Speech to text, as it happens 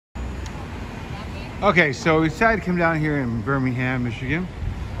Okay, so we decided to come down here in Birmingham, Michigan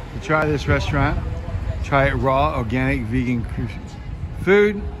to try this restaurant. Try it raw, organic, vegan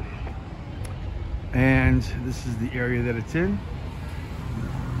food. And this is the area that it's in.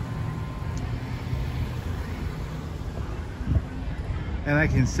 And I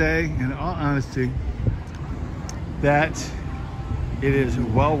can say, in all honesty, that it is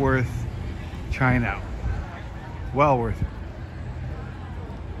well worth trying out. Well worth it.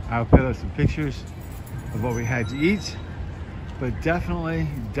 I'll put up some pictures of what we had to eat, but definitely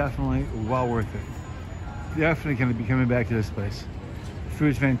well worth it. Definitely going to be coming back to this place. The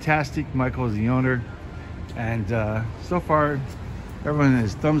food's fantastic. Michael is the owner, and so far everyone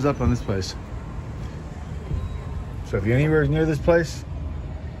has thumbs up on this place. So if you're anywhere near this place,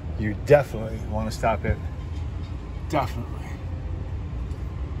 you definitely want to stop in. Definitely.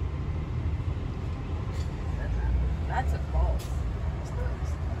 That's a false.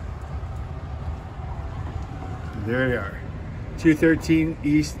 There they are. 213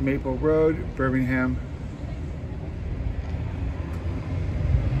 East Maple Road, Birmingham,